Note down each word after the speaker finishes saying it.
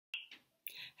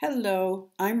Hello,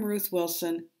 I'm Ruth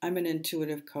Wilson. I'm an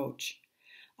intuitive coach.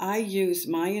 I use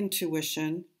my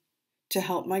intuition to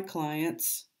help my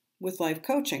clients with life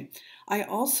coaching. I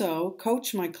also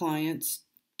coach my clients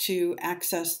to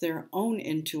access their own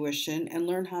intuition and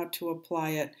learn how to apply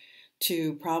it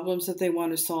to problems that they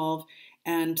want to solve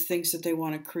and things that they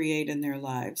want to create in their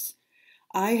lives.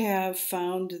 I have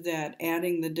found that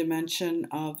adding the dimension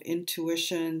of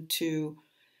intuition to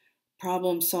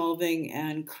problem solving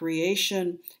and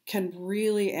creation can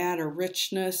really add a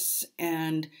richness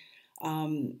and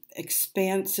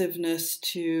expansiveness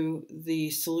to the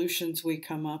solutions we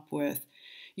come up with.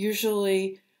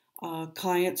 Usually,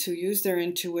 clients who use their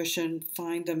intuition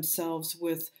find themselves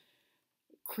with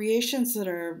creations that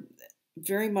are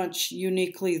very much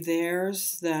uniquely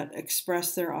theirs, that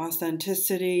express their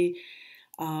authenticity,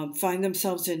 find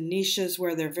themselves in niches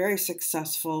where they're very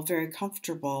successful, very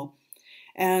comfortable.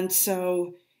 And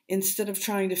so instead of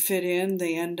trying to fit in,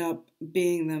 they end up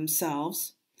being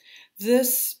themselves.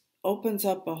 This opens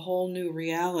up a whole new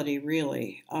reality,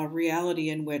 really, a reality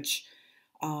in which,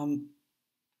 a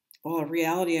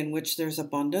reality in which there's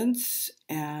abundance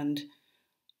and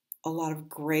a lot of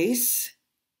grace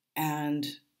and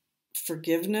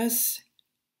forgiveness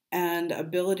and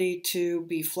ability to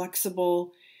be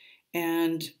flexible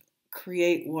and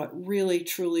create what really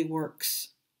truly works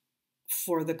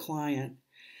for the client.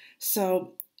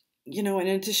 So, in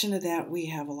addition to that, we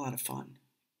have a lot of fun.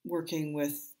 Working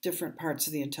with different parts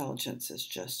of the intelligence is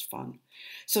just fun.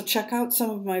 So check out some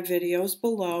of my videos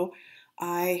below.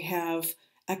 I have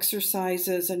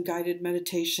exercises and guided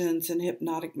meditations and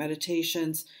hypnotic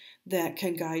meditations that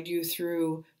can guide you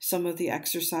through some of the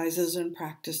exercises and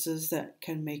practices that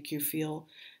can make you feel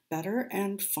better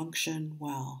and function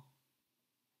well.